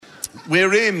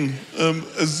We're in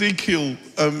Ezekiel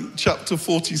chapter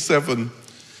 47,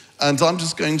 and I'm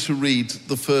just going to read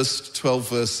the first 12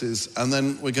 verses, and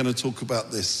then we're going to talk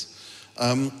about this.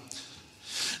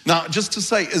 Now, just to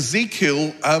say,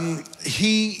 Ezekiel,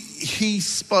 he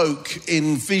spoke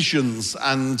in visions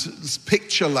and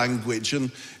picture language, and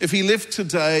if he lived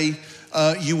today,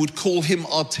 you would call him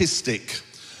artistic.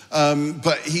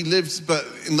 But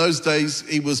in those days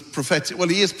he was prophetic. Well,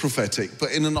 he is prophetic,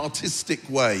 but in an artistic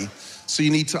way. So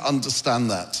you need to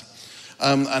understand that.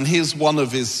 And here's one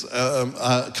of his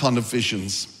kind of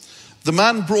visions. The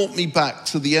man brought me back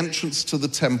to the entrance to the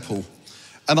temple,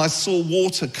 and I saw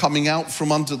water coming out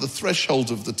from under the threshold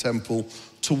of the temple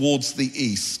towards the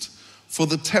east, for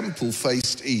the temple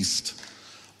faced east.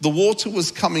 The water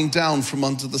was coming down from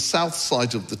under the south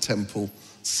side of the temple,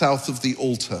 south of the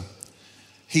altar.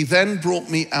 He then brought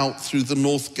me out through the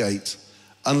north gate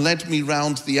and led me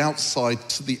round the outside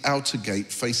to the outer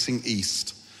gate facing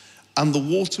east. And the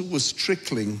water was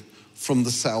trickling from the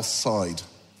south side.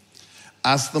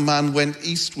 As the man went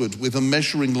eastward with a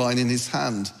measuring line in his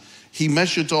hand, he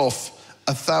measured off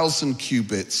 1,000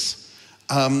 cubits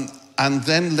and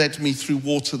then led me through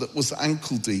water that was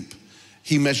ankle deep.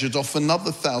 He measured off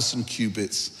another 1,000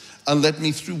 cubits and led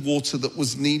me through water that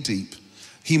was knee deep.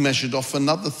 He measured off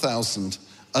another 1,000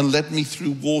 and led me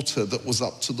through water that was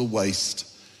up to the waist.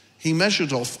 He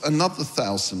measured off another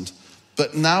 1,000,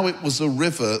 but now it was a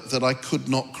river that I could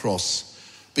not cross,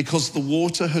 because the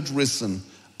water had risen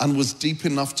and was deep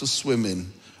enough to swim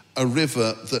in, a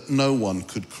river that no one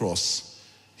could cross.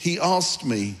 He asked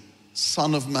me,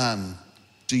 "Son of man,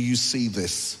 do you see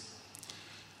this?"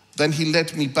 Then he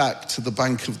led me back to the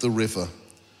bank of the river.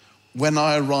 When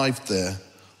I arrived there,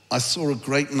 I saw a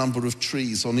great number of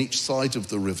trees on each side of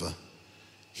the river.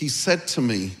 He said to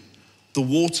me, "The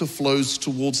water flows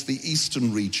towards the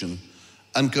eastern region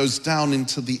and goes down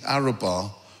into the Arabah,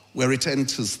 where it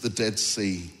enters the Dead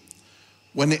Sea.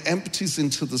 When it empties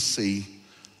into the sea,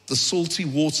 the salty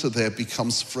water there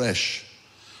becomes fresh.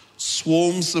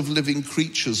 Swarms of living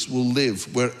creatures will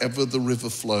live wherever the river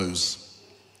flows.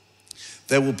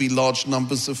 There will be large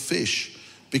numbers of fish,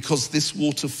 because this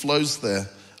water flows there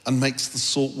and makes the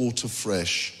salt water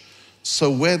fresh. So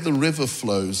where the river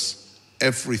flows,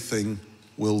 everything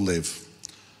will live."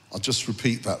 I'll just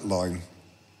repeat that line.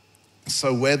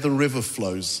 So where the river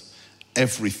flows,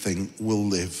 everything will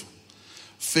live.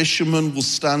 Fishermen will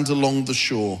stand along the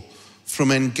shore. From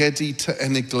En-Gedi to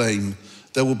En-Eglaim,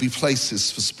 there will be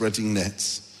places for spreading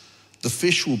nets. The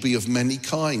fish will be of many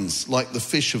kinds, like the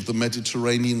fish of the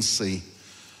Mediterranean Sea.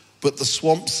 But the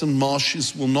swamps and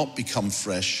marshes will not become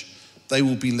fresh. They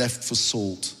will be left for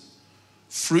salt.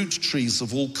 Fruit trees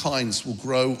of all kinds will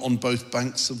grow on both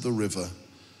banks of the river.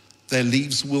 Their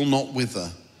leaves will not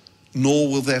wither, nor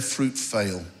will their fruit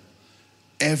fail.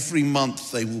 Every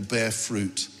month they will bear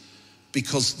fruit,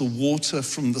 because the water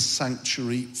from the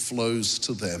sanctuary flows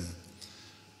to them.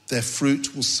 Their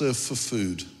fruit will serve for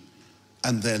food,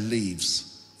 and their leaves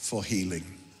for healing.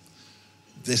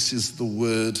 This is the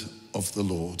word of the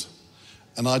Lord.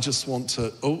 And I just want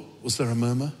to, was there a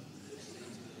murmur?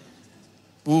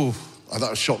 Ooh.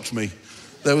 That shocked me.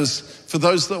 There was, for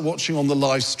those that are watching on the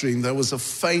live stream, there was a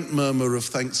faint murmur of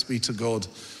thanks be to God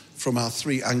from our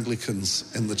 3 Anglicans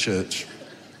in the church.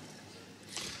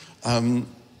 I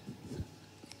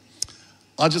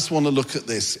just want to look at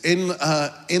this. In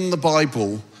the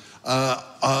Bible,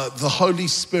 the Holy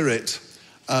Spirit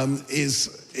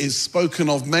is spoken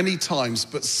of many times,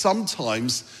 but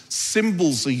sometimes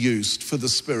symbols are used for the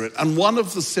Spirit. And one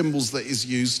of the symbols that is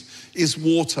used is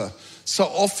water. So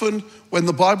often when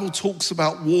the Bible talks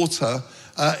about water,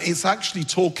 it's actually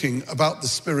talking about the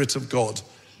Spirit of God.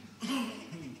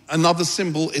 Another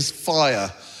symbol is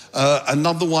fire.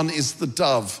 Another one is the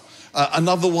dove.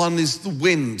 Another one is the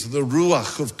wind, the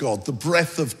ruach of God, the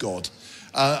breath of God.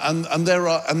 And there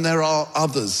are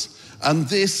others. And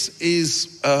this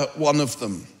is one of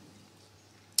them.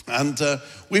 And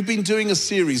we've been doing a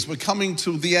series. We're coming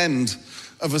to the end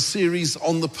of a series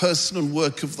on the person and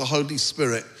work of the Holy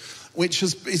Spirit, which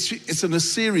it's in a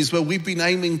series where we've been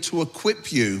aiming to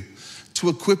equip you, to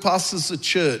equip us as a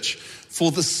church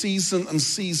for the season and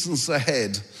seasons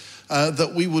ahead,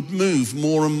 that we would move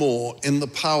more and more in the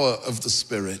power of the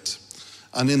Spirit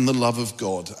and in the love of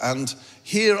God. And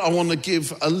here I want to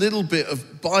give a little bit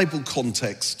of Bible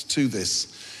context to this.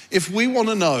 If we want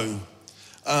to know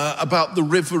about the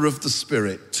river of the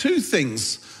Spirit, 2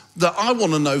 things that I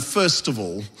want to know first of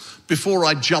all, before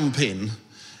I jump in,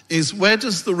 is where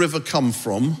does the river come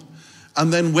from?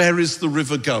 And then where is the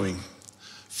river going?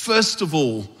 First of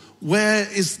all,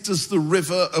 does the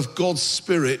river of God's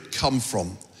Spirit come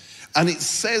from? And it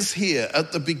says here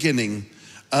at the beginning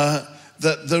that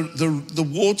the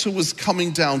water was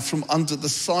coming down from under the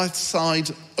south side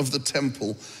of the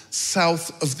temple,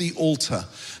 south of the altar.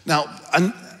 Now,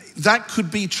 and that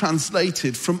could be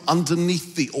translated from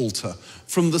underneath the altar,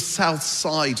 from the south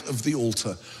side of the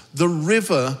altar. The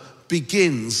river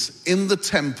begins in the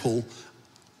temple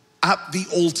at the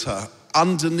altar,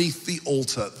 underneath the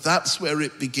altar. That's where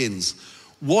it begins.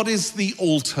 What is the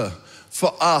altar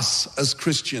for us as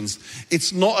Christians?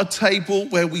 It's not a table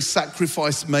where we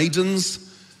sacrifice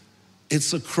maidens.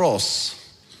 It's a cross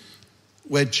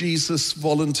where Jesus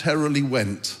voluntarily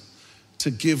went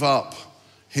to give up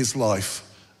his life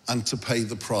and to pay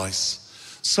the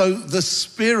price. So the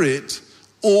Spirit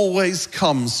always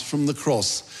comes from the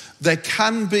cross. There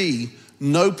can be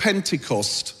no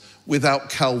Pentecost without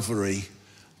Calvary.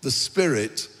 The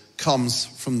Spirit comes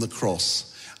from the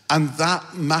cross. And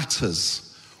that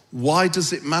matters. Why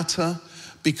does it matter?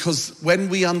 Because when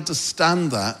we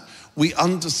understand that, we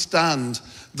understand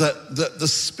that the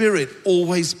Spirit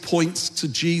always points to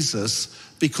Jesus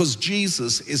because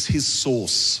Jesus is his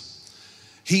source.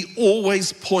 He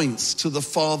always points to the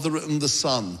Father and the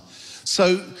Son.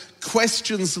 So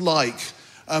questions like,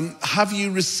 have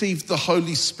you received the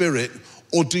Holy Spirit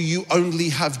or do you only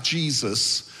have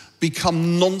Jesus,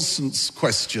 become nonsense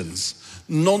questions,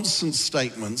 nonsense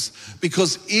statements.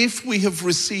 Because if we have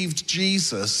received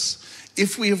Jesus,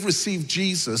 we have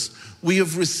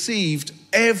received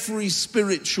every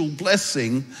spiritual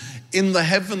blessing in the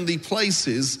heavenly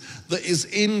places that is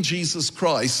in Jesus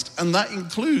Christ, and that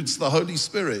includes the Holy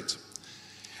Spirit.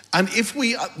 And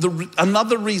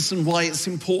another reason why it's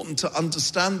important to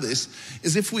understand this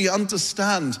is if we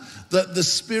understand that the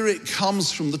Spirit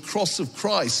comes from the cross of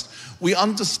Christ, we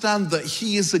understand that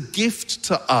he is a gift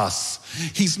to us.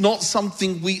 He's not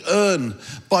something we earn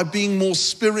by being more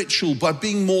spiritual, by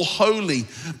being more holy,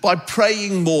 by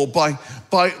praying more, by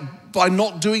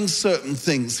not doing certain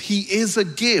things. He is a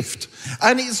gift.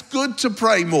 And it's good to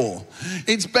pray more.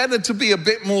 It's better to be a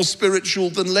bit more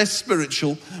spiritual than less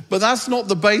spiritual, but that's not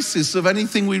the basis of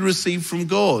anything we receive from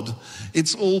God.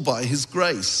 It's all by his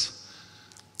grace.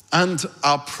 And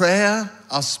our prayer,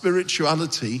 our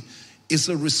spirituality is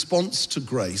a response to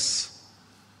grace.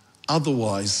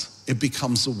 Otherwise, it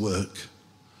becomes a work.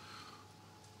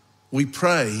 We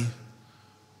pray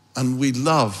and we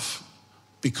love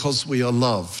because we are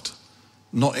loved,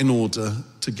 not in order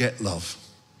to get love.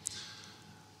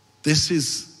 This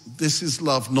is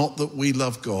love, not that we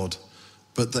love God,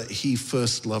 but that he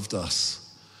first loved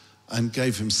us and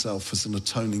gave himself as an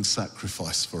atoning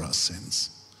sacrifice for our sins.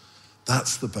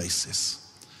 That's the basis.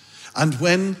 And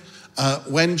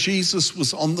when Jesus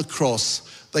was on the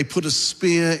cross, they put a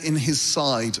spear in his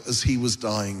side as he was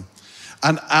dying.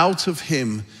 And out of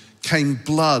him came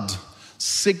blood,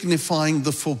 signifying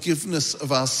the forgiveness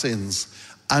of our sins,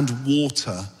 and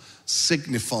water,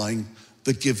 signifying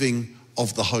the giving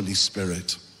of the Holy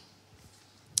Spirit.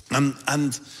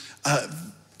 And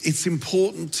it's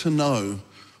important to know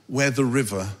where the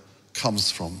river comes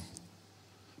from.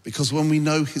 Because when we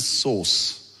know his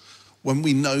source, when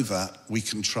we know that, we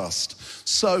can trust.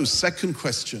 So, second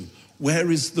question,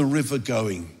 where is the river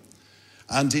going?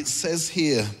 And it says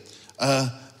here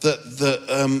that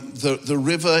the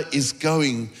river is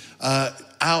going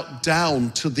out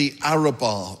down to the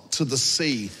Arabah, to the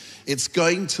sea. It's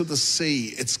going to the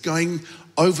sea. It's going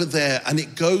over there, and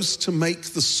it goes to make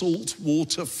the salt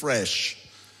water fresh.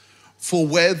 For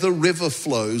where the river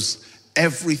flows,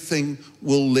 everything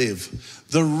will live.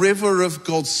 The river of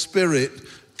God's Spirit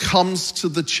comes to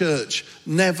the church,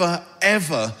 never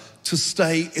ever to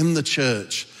stay in the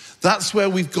church. That's where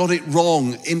we've got it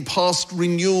wrong in past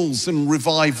renewals and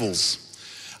revivals.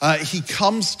 He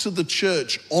comes to the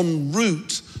church en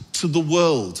route to the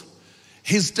world.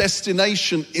 His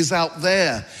destination is out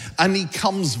there, and he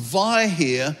comes via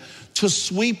here to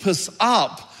sweep us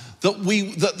up, that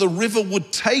the river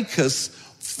would take us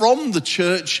from the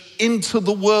church into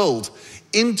the world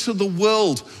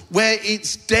where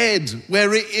it's dead,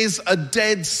 where it is a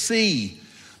dead sea,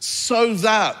 so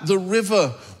that the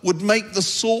river would make the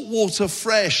salt water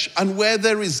fresh, and where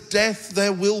there is death,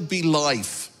 there will be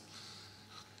life.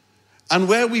 And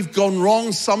where we've gone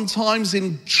wrong sometimes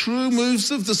in true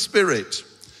moves of the Spirit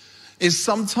is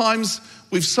sometimes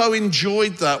we've so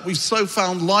enjoyed that, we've so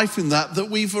found life in that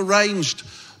we've arranged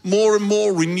more and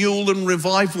more renewal and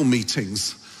revival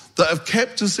meetings that have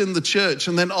kept us in the church,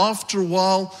 and then after a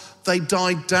while they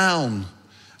died down,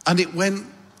 and it went,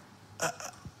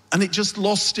 and it just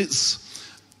lost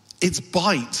its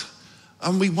bite,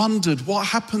 and we wondered what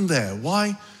happened there.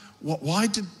 Why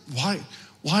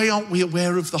aren't we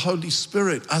aware of the Holy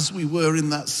Spirit as we were in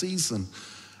that season?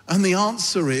 And the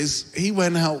answer is, he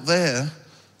went out there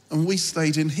and we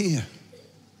stayed in here.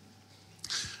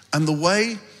 And the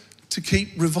way to keep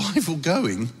revival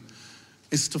going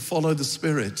is to follow the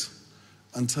Spirit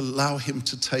and to allow him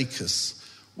to take us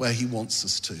where he wants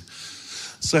us to.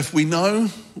 So if we know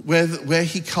where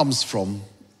he comes from,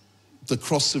 the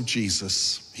cross of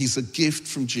Jesus, he's a gift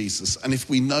from Jesus. And if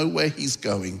we know where he's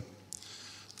going,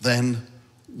 then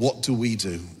what do we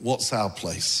do? What's our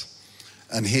place?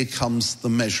 And here comes the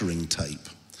measuring tape.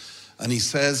 And he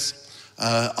says,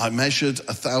 I measured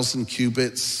 1,000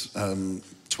 cubits,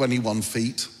 21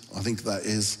 feet, I think that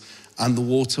is, and the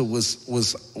water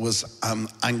was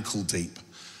ankle deep.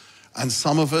 And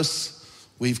some of us,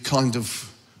 we've kind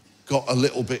of got a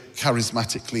little bit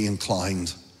charismatically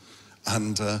inclined,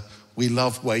 and we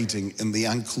love wading in the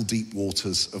ankle deep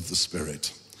waters of the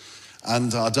Spirit.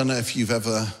 And I don't know if you've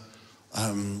ever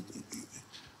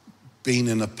been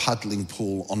in a paddling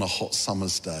pool on a hot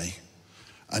summer's day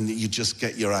and you just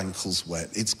get your ankles wet.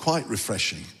 It's quite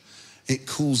refreshing. It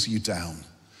cools you down,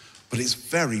 but it's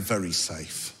very, very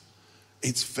safe.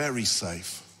 It's very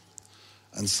safe.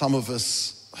 And some of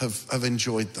us have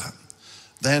enjoyed that.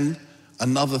 Then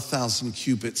another 1,000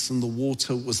 cubits and the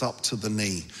water was up to the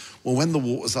knee. Well, when the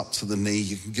water's up to the knee,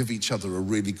 you can give each other a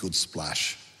really good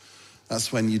splash.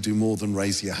 That's when you do more than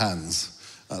raise your hands.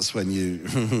 That's when you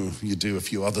do a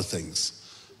few other things,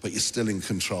 but you're still in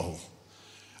control.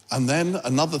 And then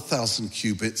another 1,000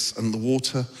 cubits and the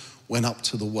water went up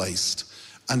to the waist.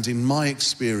 And in my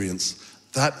experience,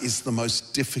 that is the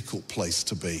most difficult place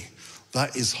to be.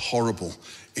 That is horrible.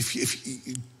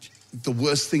 The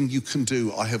worst thing you can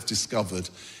do, I have discovered,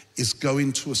 is go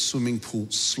into a swimming pool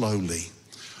slowly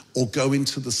or go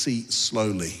into the sea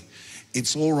slowly.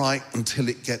 It's all right until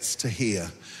it gets to here.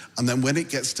 And then when it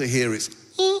gets to here, it's,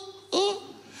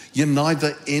 you're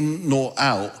neither in nor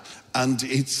out. And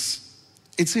it's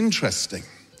interesting.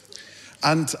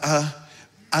 And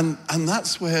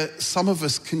that's where some of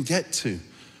us can get to.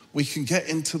 We can get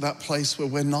into that place where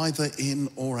we're neither in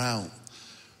or out.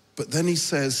 But then he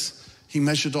says, he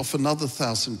measured off another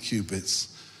 1,000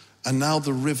 cubits. And now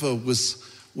the river was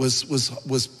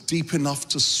deep enough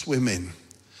to swim in.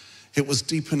 It was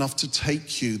deep enough to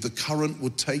take you. The current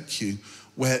would take you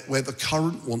where the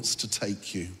current wants to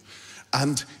take you.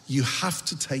 And you have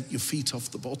to take your feet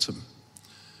off the bottom.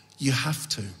 You have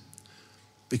to.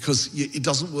 Because it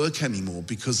doesn't work anymore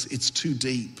because it's too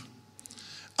deep.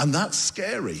 And that's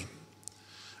scary.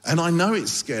 And I know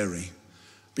it's scary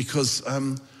because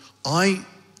I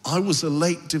was a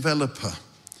late developer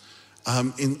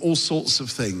in all sorts of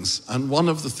things. And one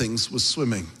of the things was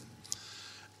swimming.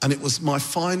 And it was my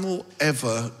final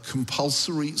ever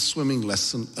compulsory swimming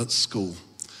lesson at school.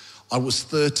 I was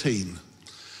 13.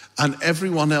 And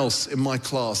everyone else in my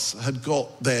class had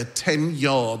got their 10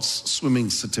 yards swimming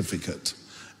certificate,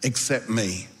 except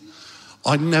me.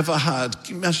 I never had,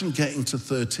 imagine getting to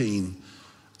 13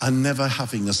 and never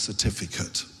having a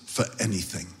certificate for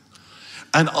anything.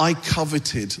 And I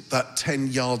coveted that 10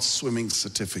 yard swimming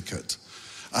certificate.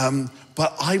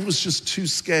 But I was just too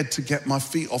scared to get my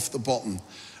feet off the bottom.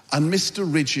 And Mr.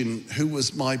 Ridgen, who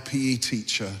was my PE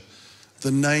teacher,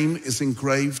 the name is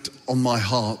engraved on my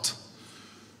heart,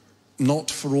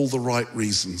 not for all the right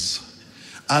reasons.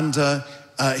 And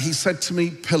he said to me,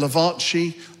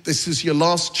 Pilavachi, this is your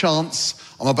last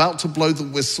chance. I'm about to blow the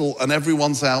whistle and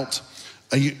everyone's out.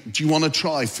 Do you want to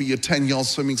try for your 10-yard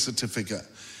swimming certificate?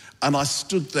 And I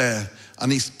stood there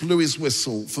and he blew his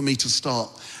whistle for me to start.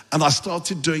 And I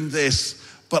started doing this,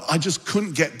 but I just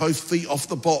couldn't get both feet off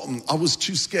the bottom. I was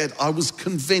too scared. I was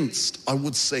convinced I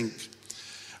would sink.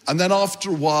 And then after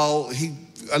a while,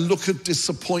 a look of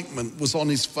disappointment was on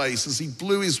his face as he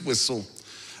blew his whistle.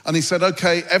 And he said,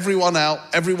 okay, everyone out,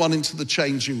 everyone into the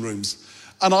changing rooms.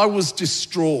 And I was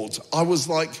distraught. I was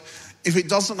like, if it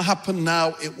doesn't happen now,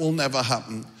 it will never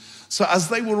happen. So as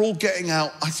they were all getting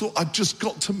out, I thought,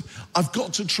 I've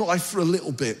got to try for a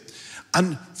little bit.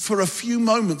 And for a few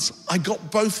moments, I got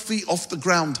both feet off the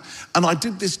ground and I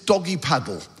did this doggy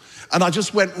paddle. And I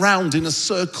just went round in a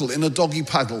circle in a doggy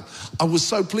paddle. I was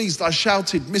so pleased. I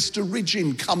shouted, Mr.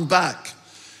 Ridgen, come back.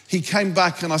 He came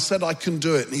back and I said, I can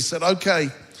do it. And he said, okay,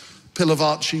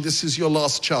 Pilavachi, this is your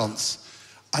last chance.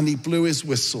 And he blew his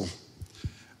whistle.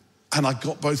 And I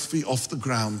got both feet off the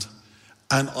ground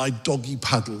and I doggy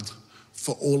paddled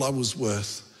for all I was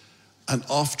worth. And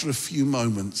after a few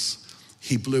moments,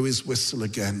 he blew his whistle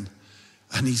again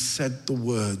and he said the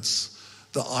words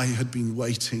that I had been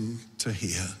waiting to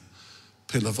hear.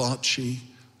 Pilavachi,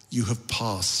 you have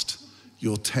passed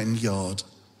your 10-yard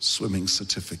swimming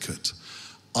certificate.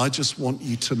 I just want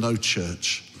you to know,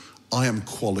 church, I am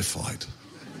qualified.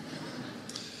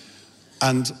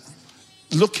 And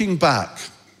looking back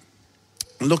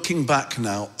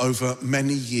now over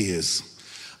many years,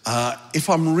 if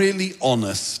I'm really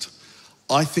honest,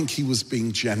 I think he was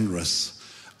being generous.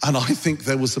 And I think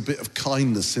there was a bit of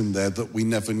kindness in there that we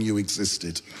never knew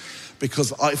existed.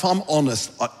 Because if I'm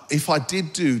honest, if I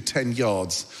did do 10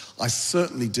 yards, I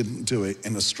certainly didn't do it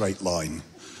in a straight line.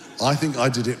 I think I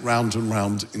did it round and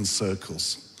round in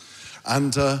circles.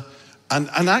 And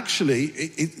actually,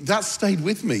 that stayed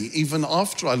with me even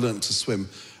after I learned to swim.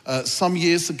 Some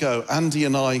years ago, Andy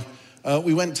and I,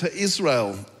 we went to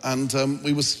Israel, and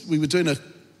we were doing a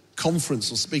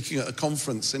conference or speaking at a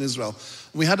conference in Israel.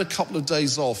 We had a couple of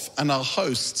days off, and our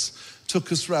hosts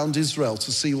took us around Israel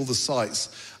to see all the sights,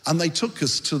 and they took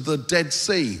us to the Dead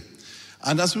Sea.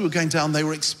 And as we were going down, they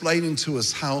were explaining to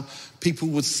us how people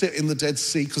would sit in the Dead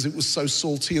Sea because it was so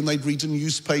salty, and they'd read a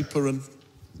newspaper, and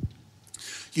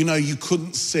you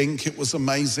couldn't sink. It was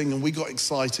amazing, and we got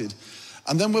excited.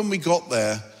 And then when we got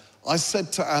there, I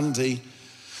said to Andy,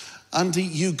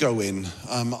 you go in.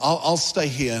 I'll stay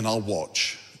here and I'll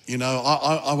watch.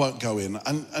 I won't go in.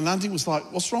 And Andy was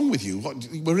like, what's wrong with you?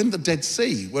 We're in the Dead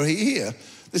Sea. We're here.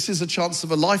 This is a chance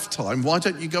of a lifetime. Why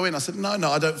don't you go in? I said, no,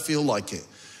 I don't feel like it.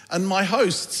 And my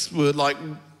hosts were like,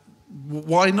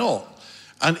 why not?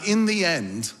 And in the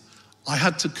end, I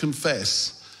had to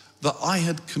confess that I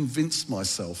had convinced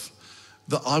myself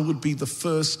that I would be the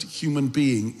first human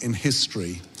being in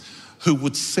history who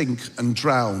would sink and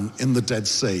drown in the Dead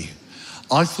Sea.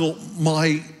 I thought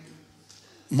my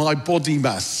body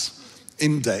mass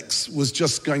index was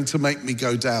just going to make me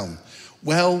go down.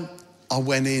 Well, I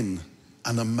went in,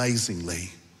 and amazingly,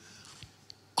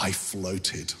 I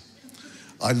floated.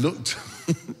 I looked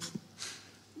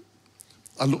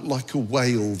like a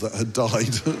whale that had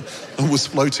died and was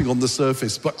floating on the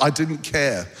surface, but I didn't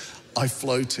care. I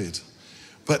floated.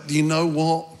 But you know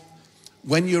what?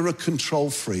 When you're a control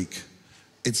freak,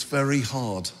 it's very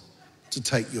hard to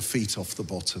take your feet off the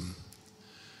bottom.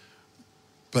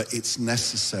 But it's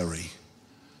necessary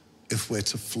if we're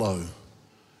to flow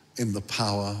in the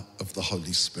power of the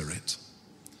Holy Spirit.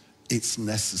 It's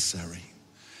necessary.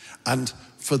 And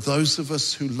for those of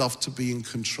us who love to be in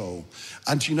control,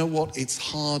 and you know what? It's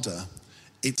harder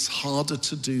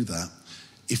to do that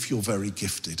if you're very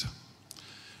gifted.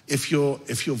 If you're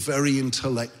very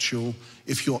intellectual,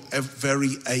 if you're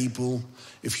very able,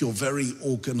 if you're very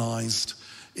organized,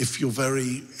 if you're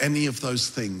any of those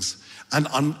things. And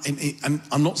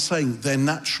I'm not saying they're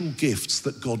natural gifts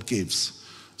that God gives.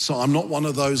 So I'm not one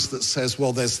of those that says,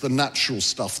 well, there's the natural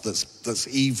stuff that's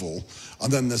evil,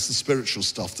 and then there's the spiritual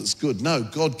stuff that's good. No,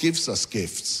 God gives us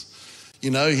gifts.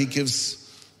 He gives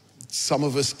some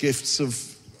of us gifts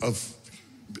of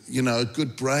a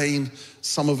good brain,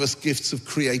 some of us gifts of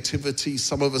creativity,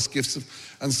 some of us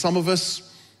and some of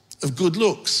us of good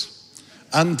looks.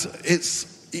 And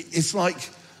it's like,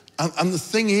 and the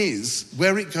thing is,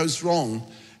 where it goes wrong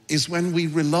is when we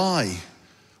rely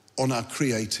on our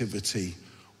creativity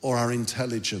or our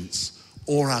intelligence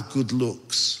or our good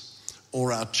looks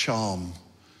or our charm.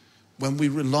 When we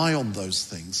rely on those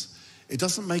things, it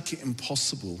doesn't make it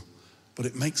impossible, but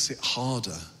it makes it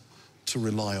harder to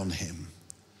rely on him.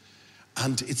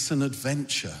 And it's an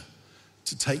adventure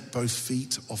to take both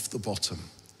feet off the bottom,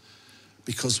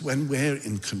 because when we're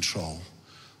in control,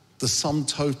 the sum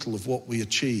total of what we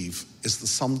achieve is the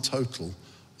sum total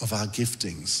of our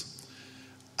giftings.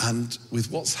 And with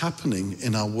what's happening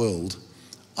in our world,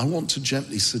 I want to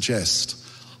gently suggest,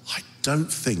 I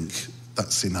don't think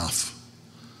that's enough.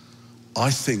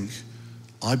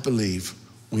 I believe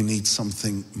we need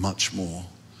something much more.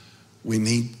 We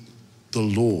need the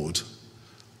Lord,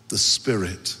 the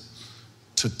Spirit,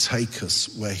 to take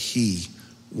us where he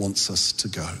wants us to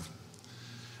go.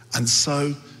 And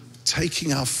so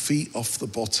taking our feet off the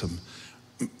bottom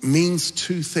means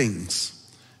two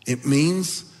things. It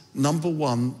means, number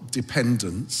one,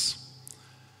 dependence.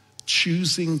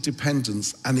 Choosing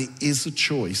dependence, and it is a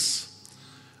choice.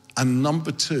 And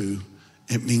number two,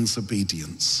 it means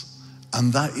obedience.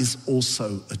 And that is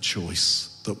also a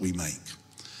choice that we make.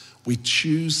 We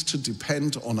choose to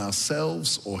depend on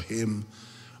ourselves or him,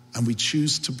 and we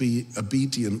choose to be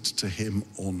obedient to him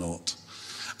or not.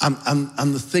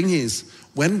 And the thing is,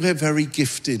 when we're very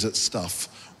gifted at stuff,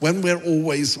 when we're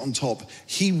always on top,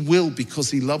 he will,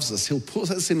 because he loves us, he'll put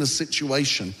us in a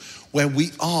situation where we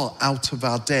are out of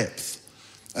our depth.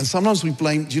 And sometimes we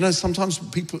blame, sometimes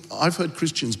I've heard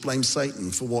Christians blame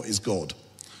Satan for what is God.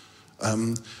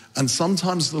 And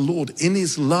sometimes the Lord, in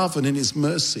his love and in his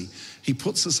mercy, he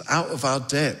puts us out of our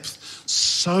depth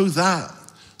so that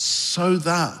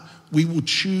we will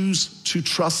choose to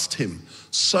trust him,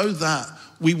 so that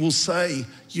we will say,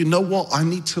 you know what? I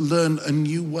need to learn a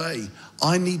new way.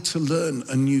 I need to learn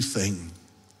a new thing.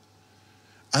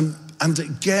 And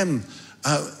again,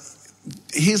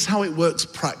 here's how it works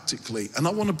practically. And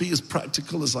I want to be as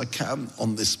practical as I can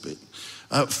on this bit.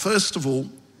 First of all,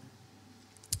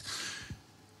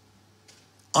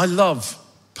 I love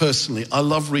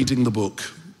reading the book.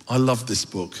 I love this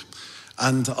book.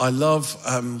 And I love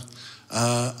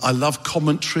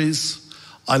commentaries.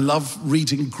 I love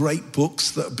reading great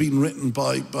books that have been written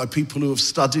by people who have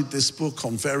studied this book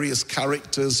on various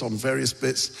characters, on various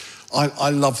bits. I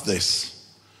love this.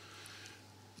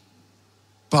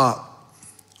 But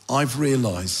I've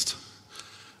realized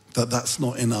that that's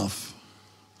not enough.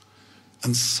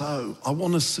 And so I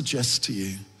want to suggest to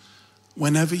you,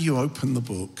 whenever you open the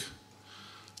book,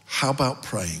 how about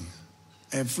praying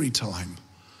every time?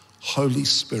 Holy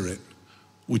Spirit,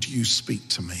 would you speak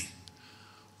to me?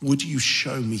 Would you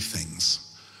show me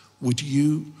things? Would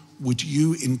you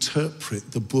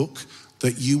interpret the book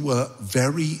that you were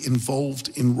very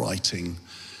involved in writing,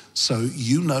 so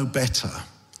you know better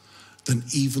than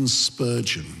even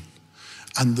Spurgeon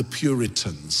and the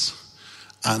Puritans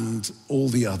and all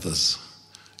the others?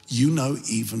 You know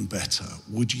even better.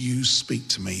 Would you speak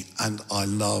to me? And I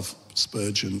love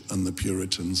Spurgeon and the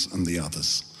Puritans and the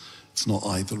others. It's not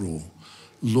either or.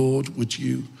 Lord, would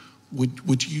you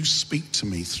speak to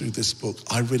me through this book?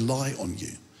 I rely on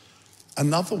you.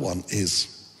 Another one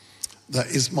that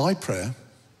is my prayer,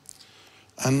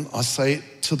 and I say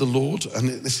it to the Lord, and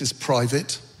this is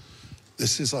private. I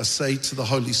say to the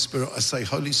Holy Spirit, I say,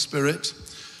 Holy Spirit,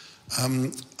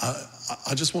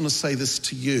 I just want to say this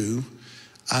to you,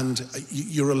 and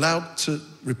you're allowed to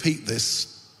repeat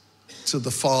this to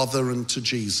the Father and to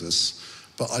Jesus,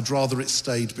 but I'd rather it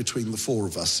stayed between the four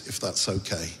of us, if that's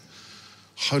okay.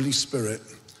 Holy Spirit,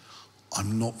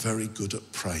 I'm not very good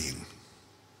at praying.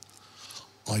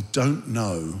 I don't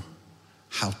know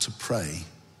how to pray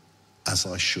as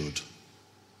I should.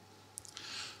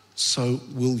 So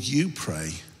will you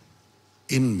pray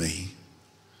in me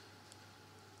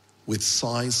with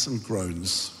sighs and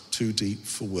groans too deep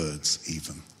for words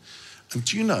even? And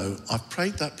do you know, I've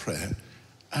prayed that prayer,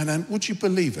 and then would you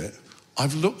believe it?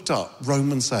 I've looked up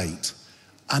Romans 8,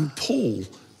 and Paul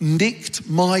nicked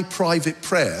my private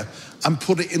prayer and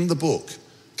put it in the book.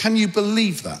 Can you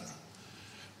believe that?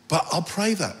 But I'll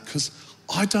pray that because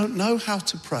I don't know how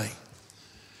to pray.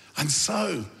 And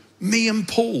so, me and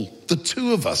Paul, the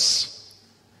two of us,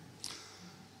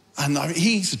 and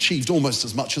he's achieved almost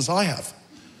as much as I have.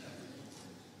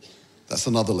 That's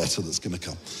another letter that's going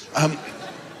to come.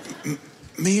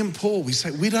 Me and Paul, we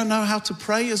say, we don't know how to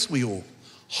pray as we ought.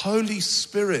 Holy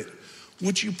Spirit,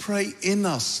 would you pray in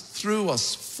us, through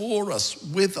us, for us,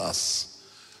 with us?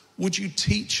 Would you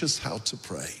teach us how to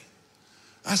pray?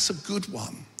 That's a good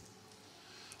one.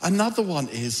 Another one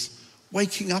is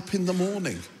waking up in the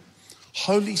morning.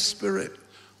 Holy Spirit,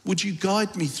 would you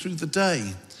guide me through the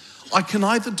day? I can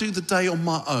either do the day on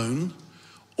my own,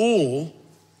 or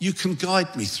you can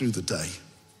guide me through the day,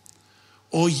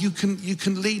 or you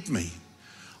can lead me.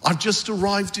 I've just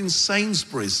arrived in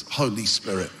Sainsbury's, Holy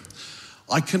Spirit.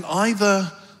 I can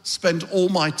either spend all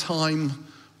my time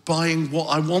buying what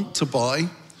I want to buy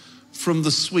from the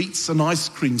sweets and ice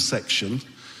cream section.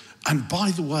 And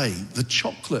by the way, the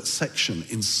chocolate section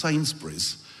in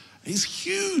Sainsbury's is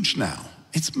huge now.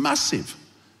 It's massive.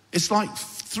 It's like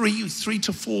three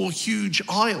to four huge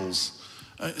aisles.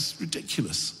 It's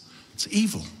ridiculous. It's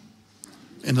evil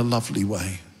in a lovely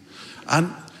way.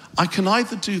 And I can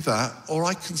either do that, or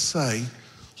I can say,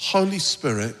 Holy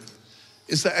Spirit,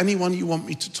 is there anyone you want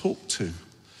me to talk to?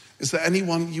 Is there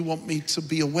anyone you want me to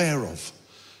be aware of?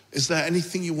 Is there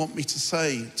anything you want me to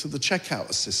say to the checkout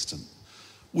assistant?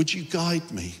 Would you guide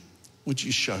me? Would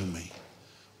you show me?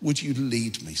 Would you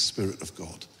lead me, Spirit of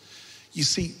God? You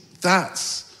see,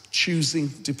 that's choosing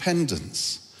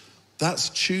dependence. That's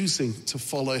choosing to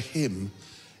follow him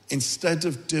instead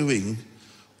of doing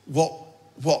what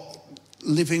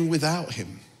living without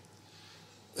him.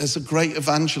 There's a great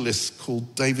evangelist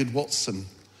called David Watson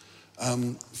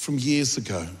from years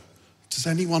ago. Does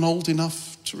anyone old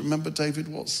enough to remember David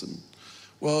Watson?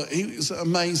 Well, he was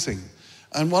amazing.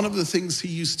 And one of the things he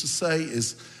used to say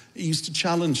is, he used to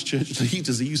challenge church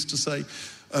leaders. He used to say,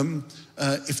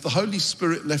 if the Holy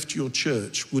Spirit left your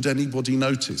church, would anybody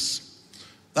notice?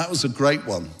 That was a great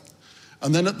one.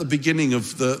 And then at the beginning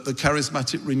of the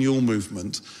charismatic renewal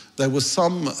movement, there were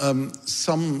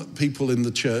some people in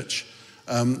the church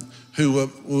who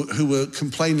were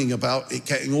complaining about it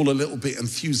getting all a little bit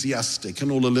enthusiastic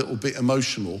and all a little bit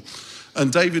emotional.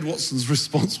 And David Watson's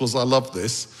response was, I love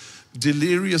this.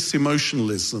 delirious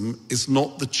emotionalism is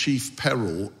not the chief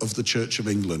peril of the Church of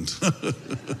England.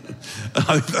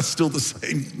 I think that's still the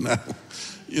same now.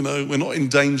 You know, we're not in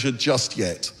danger just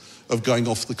yet of going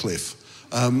off the cliff.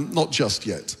 Not just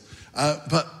yet.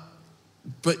 But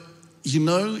you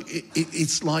know,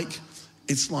 it's like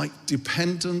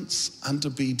dependence and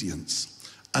obedience.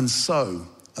 And so,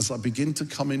 as I begin to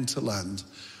come into land,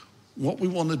 what we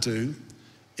want to do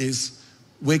is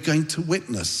we're going to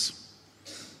witness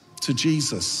to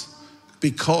Jesus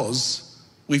because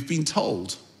we've been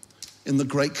told in the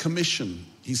Great Commission,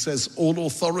 he says, all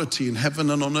authority in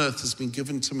heaven and on earth has been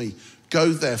given to me. Go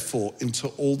therefore into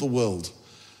all the world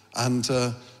and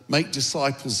make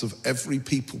disciples of every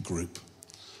people group,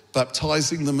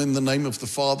 baptizing them in the name of the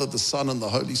Father, the Son, and the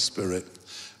Holy Spirit,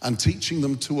 and teaching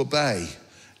them to obey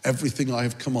everything I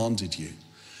have commanded you.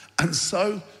 And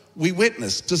so we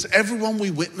witness. Does everyone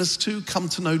we witness to come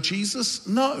to know Jesus?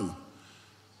 No.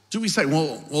 Do we say,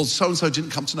 well, so-and-so didn't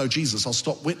come to know Jesus, I'll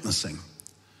stop witnessing?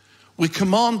 We're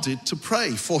commanded to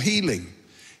pray for healing.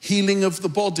 Healing of the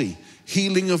body,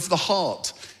 healing of the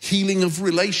heart, healing of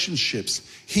relationships,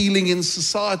 healing in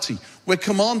society. We're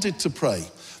commanded to pray.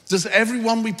 Does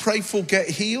everyone we pray for get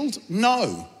healed?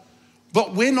 No.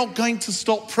 But we're not going to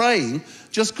stop praying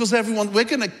just because we're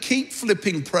going to keep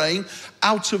flipping praying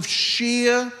out of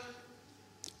sheer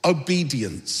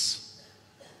obedience.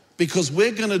 Because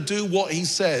we're going to do what he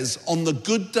says on the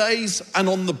good days and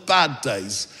on the bad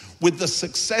days, with the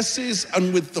successes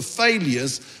and with the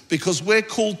failures, because we're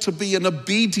called to be an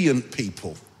obedient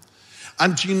people.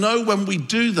 And you know, when we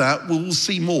do that, we will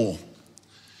see more.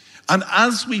 And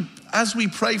as we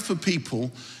pray for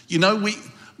people, you know,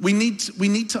 we need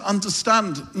to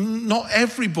understand not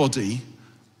everybody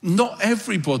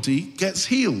gets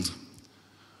healed.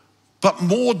 But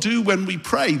more do when we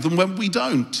pray than when we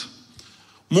don't.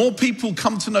 More people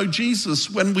come to know Jesus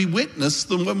when we witness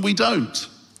than when we don't.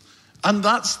 And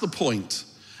that's the point.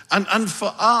 And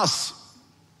for us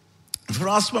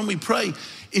when we pray,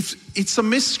 if it's a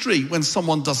mystery when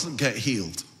someone doesn't get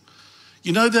healed.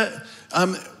 You know that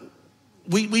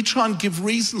we try and give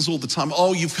reasons all the time.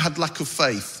 Oh, you've had lack of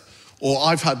faith, or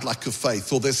I've had lack of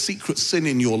faith, or there's secret sin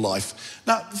in your life.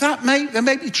 Now, there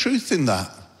may be truth in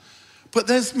that, but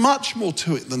there's much more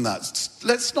to it than that.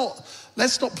 Let's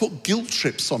not put guilt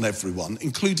trips on everyone,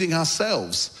 including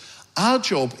ourselves. Our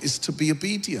job is to be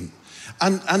obedient.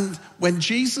 And when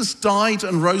Jesus died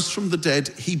and rose from the dead,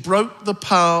 he broke the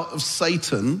power of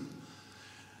Satan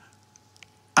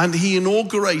and he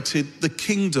inaugurated the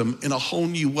kingdom in a whole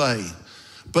new way.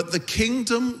 But the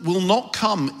kingdom will not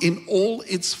come in all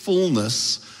its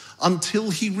fullness until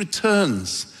he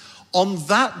returns. On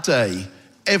that day,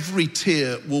 every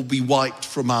tear will be wiped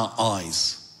from our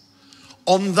eyes.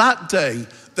 On that day,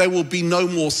 there will be no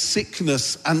more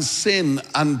sickness and sin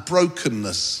and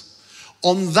brokenness.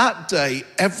 On that day,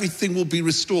 everything will be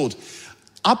restored.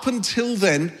 Up until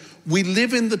then, we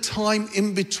live in the time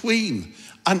in between.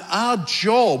 And our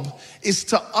job is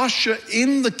to usher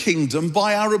in the kingdom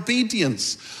by our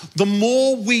obedience. The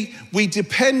more we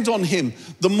depend on him,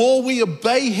 the more we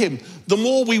obey him, the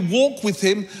more we walk with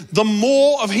him, the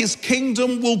more of his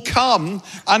kingdom will come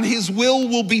and his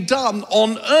will be done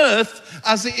on earth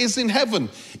as it is in heaven.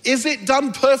 Is it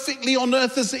done perfectly on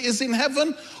earth as it is in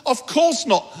heaven? Of course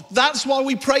not. That's why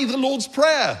we pray the Lord's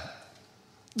Prayer.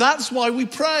 That's why we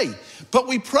pray. But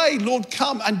we pray, Lord,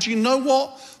 come. And do you know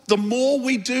what? The more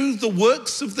we do the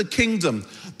works of the kingdom,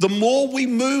 the more we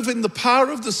move in the power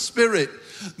of the Spirit,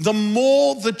 the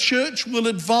more the church will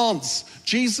advance.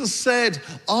 Jesus said,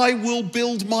 I will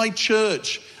build my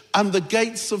church and the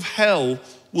gates of hell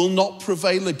will not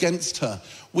prevail against her.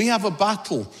 We have a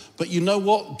battle, but you know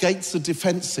what? Gates are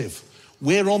defensive.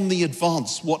 We're on the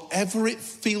advance, whatever it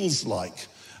feels like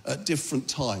at different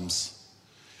times.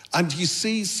 And you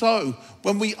see, so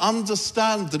when we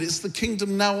understand that it's the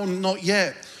kingdom now and not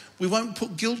yet, we won't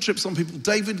put guilt trips on people.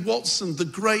 David Watson, the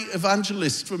great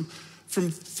evangelist from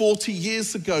 40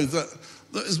 years ago, that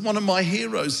is one of my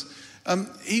heroes.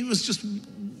 He was just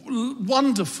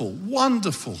wonderful.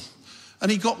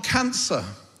 And he got cancer.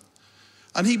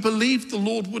 And he believed the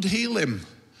Lord would heal him.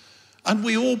 And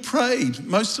we all prayed.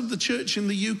 Most of the church in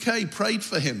the UK prayed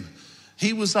for him.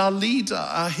 He was our leader,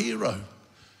 our hero.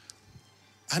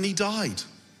 And he died.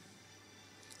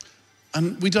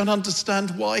 And we don't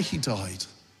understand why he died.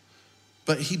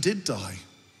 But he did die.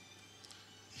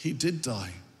 He did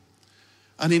die.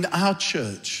 And in our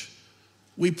church,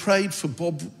 we prayed for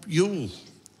Bob Ewell.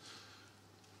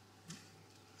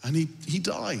 And he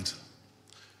died.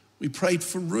 We prayed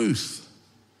for Ruth.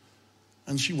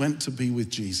 And she went to be with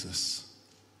Jesus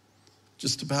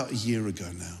just about a year ago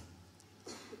now.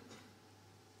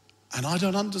 And I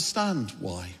don't understand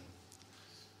why.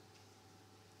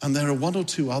 And there are one or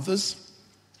two others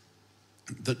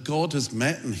that God has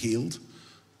met and healed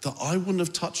that I wouldn't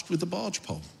have touched with a barge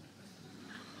pole.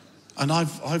 And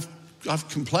I've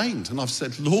complained and I've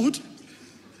said, Lord,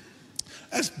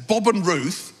 that's Bob and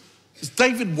Ruth, it's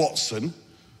David Watson,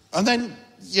 and then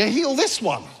you heal this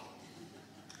one.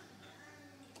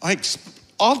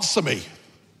 Answer me.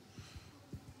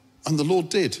 And the Lord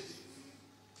did.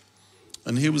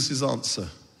 And here was his answer.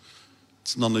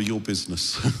 It's none of your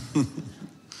business.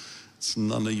 It's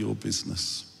none of your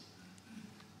business.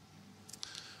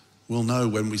 We'll know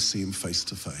when we see him face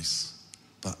to face,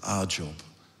 but our job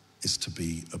is to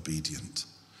be obedient.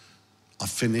 I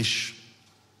finish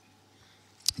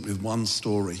with one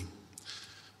story.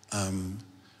 And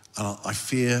I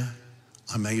fear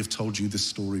I may have told you this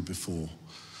story before,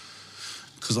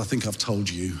 because I think I've told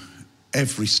you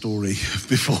every story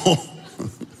before.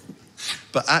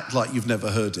 But act like you've never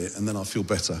heard it, and then I'll feel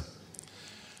better.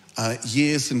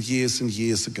 Years and years and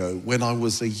years ago, when I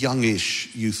was a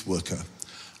youngish youth worker,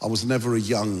 I was never a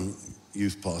young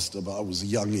youth pastor, but I was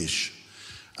youngish.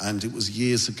 And it was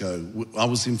years ago, I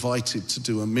was invited to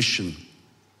do a mission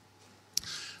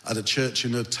at a church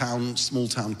in a small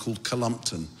town called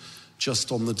Cullompton,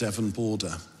 just on the Devon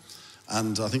border.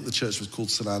 And I think the church was called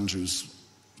St Andrews,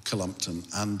 Cullompton.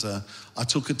 And I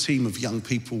took a team of young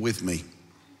people with me.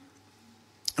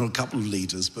 There were a couple of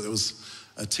leaders, but there was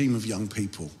a team of young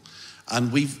people.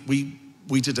 And we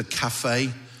did a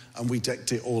cafe, and we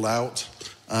decked it all out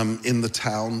in the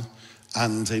town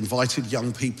and invited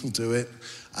young people to it.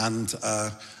 And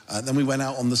then we went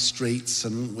out on the streets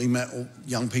and we met all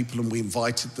young people and we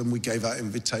invited them. We gave out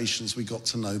invitations. We got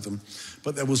to know them.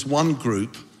 But there was one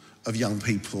group of young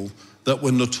people that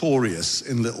were notorious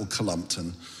in Little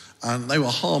Cullompton. And they were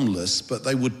harmless, but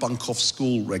they would bunk off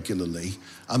school regularly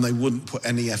and they wouldn't put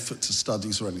any effort to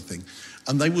studies or anything.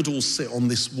 And they would all sit on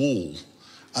this wall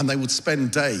and they would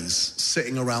spend days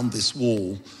sitting around this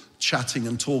wall chatting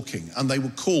and talking. And they were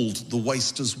called the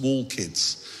Wasters Wall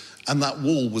Kids. And that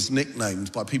wall was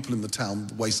nicknamed by people in the town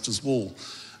the Wasters Wall.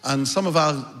 And some of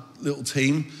our little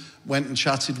team went and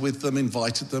chatted with them,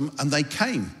 invited them, and they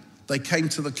came. They came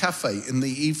to the cafe in the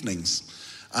evenings,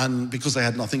 and because they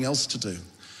had nothing else to do.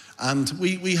 And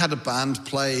we had a band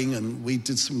playing, and we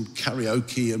did some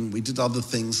karaoke, and we did other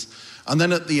things. And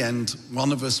then at the end,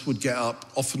 one of us would get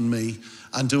up, often me,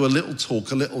 and do a little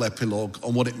talk, a little epilogue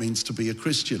on what it means to be a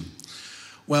Christian.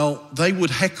 Well, they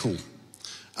would heckle,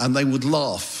 and they would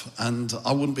laugh, and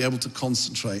I wouldn't be able to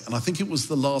concentrate. And I think it was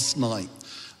the last night,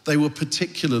 they were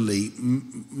particularly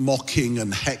mocking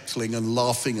and heckling and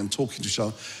laughing and talking to each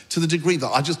other to the degree that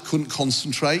I just couldn't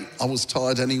concentrate. I was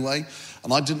tired anyway,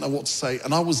 and I didn't know what to say,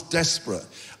 and I was desperate.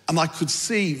 And I could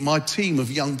see my team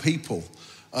of young people,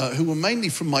 who were mainly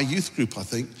from my youth group, I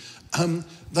think,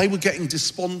 they were getting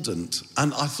despondent.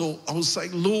 And I was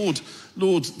saying, Lord,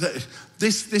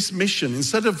 this mission,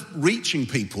 instead of reaching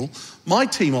people, my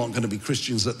team aren't going to be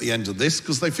Christians at the end of this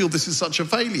because they feel this is such a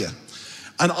failure.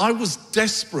 And I was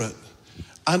desperate.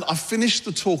 And I finished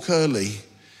the talk early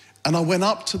and I went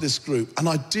up to this group and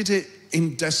I did it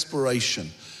in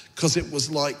desperation because it was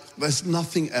like, there's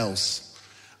nothing else.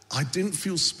 I didn't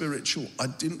feel spiritual. I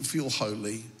didn't feel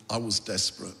holy. I was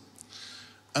desperate.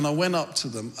 And I went up to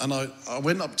them and I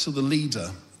went up to the leader,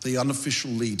 the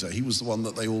unofficial leader. He was the one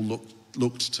that they all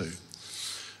looked to.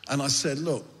 And I said,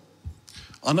 look,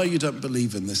 I know you don't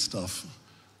believe in this stuff,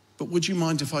 but would you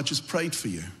mind if I just prayed for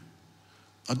you?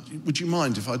 Would you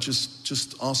mind if I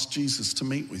just asked Jesus to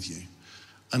meet with you?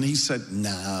 And he said,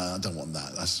 nah, I don't want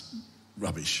that. That's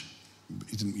rubbish.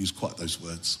 He didn't use quite those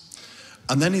words.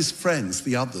 And then his friends,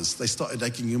 the others, they started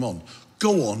egging him on.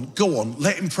 Go on,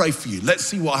 let him pray for you. Let's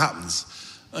see what happens.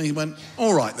 And he went,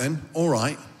 all right then, all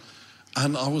right.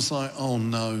 And I was like, oh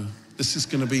no, this is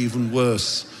going to be even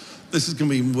worse. This is going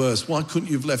to be even worse. Why couldn't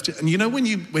you have left it? And you know when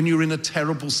you're in a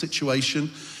terrible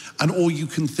situation and all you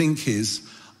can think is,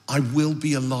 I will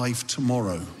be alive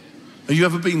tomorrow. Have you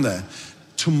ever been there?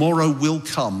 Tomorrow will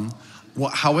come.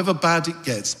 However bad it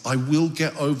gets, I will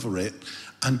get over it.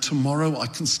 And tomorrow I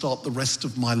can start the rest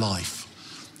of my life.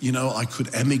 You know, I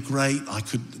could emigrate, I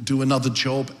could do another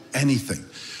job, anything.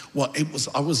 Well,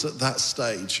 I was at that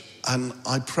stage and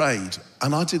I prayed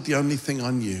and I did the only thing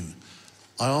I knew.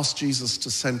 I asked Jesus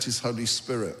to send his Holy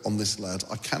Spirit on this lad.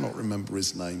 I cannot remember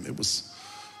his name. It was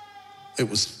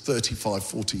 35,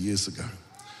 40 years ago.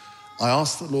 I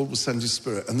asked the Lord to send his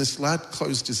Spirit and this lad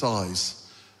closed his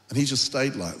eyes and he just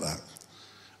stayed like that.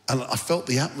 And I felt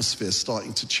the atmosphere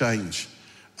starting to change.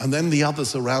 And then the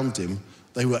others around him,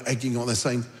 they were egging on. They're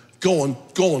saying, go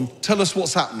on, tell us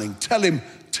what's happening. Tell him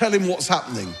what's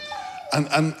happening.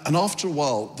 And after a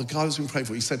while, the guy who's been praying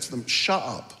for, he said to them, shut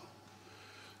up.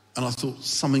 And I thought,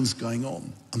 something's going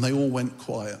on. And they all went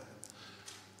quiet.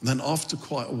 And then after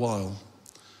quite a while,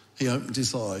 he opened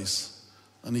his eyes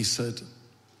and he said,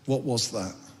 what was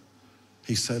that?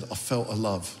 He said, I felt a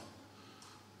love.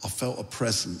 I felt a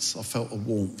presence. I felt a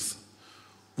warmth.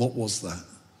 What was that?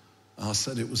 And I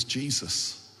said, it was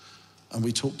Jesus. And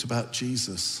we talked about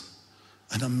Jesus.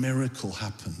 And a miracle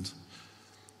happened.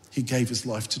 He gave his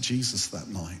life to Jesus that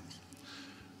night.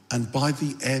 And by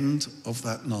the end of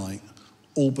that night,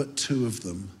 all but 2 of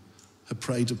them had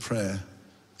prayed a prayer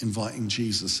inviting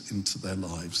Jesus into their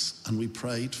lives. And we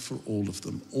prayed for all of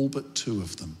them, all but 2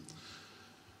 of them.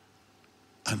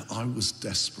 And I was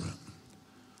desperate.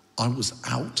 I was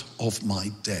out of my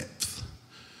depth.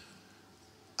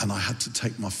 And I had to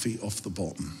take my feet off the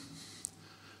bottom.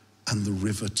 And the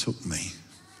river took me.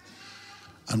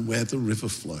 And where the river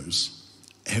flows,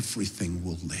 everything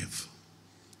will live.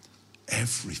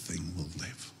 Everything will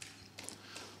live.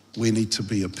 We need to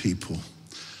be a people.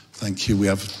 Thank you. We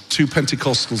have 2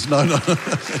 Pentecostals. No.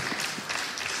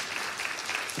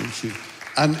 Thank you.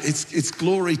 And it's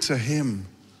glory to him.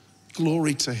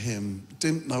 Glory to him.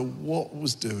 Didn't know what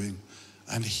was doing.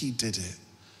 And he did it.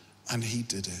 And he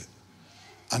did it.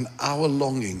 And our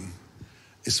longing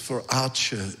is for our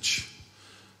church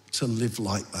to live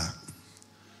like that.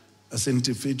 As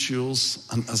individuals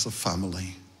and as a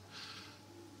family.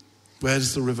 Where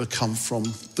does the river come from?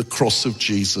 The cross of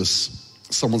Jesus.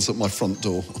 Someone's at my front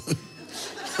door.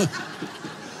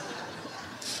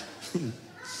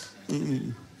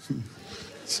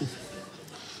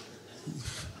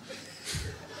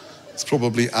 It's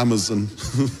probably Amazon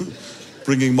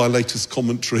bringing my latest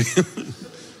commentary.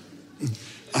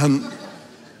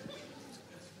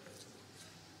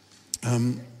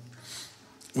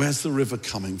 Where's the river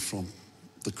coming from?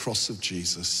 The cross of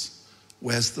Jesus.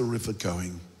 Where's the river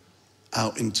going?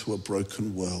 Out into a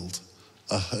broken world,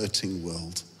 a hurting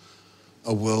world,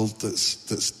 a world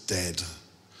that's dead,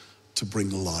 to bring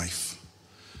life.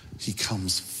 He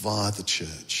comes via the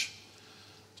church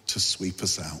to sweep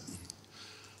us out.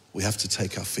 We have to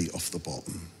take our feet off the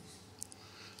bottom.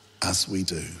 As we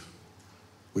do,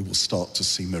 we will start to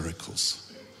see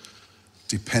miracles.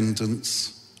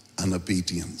 Dependence and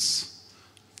obedience,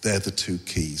 they're the 2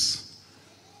 keys.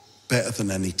 Better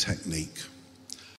than any technique.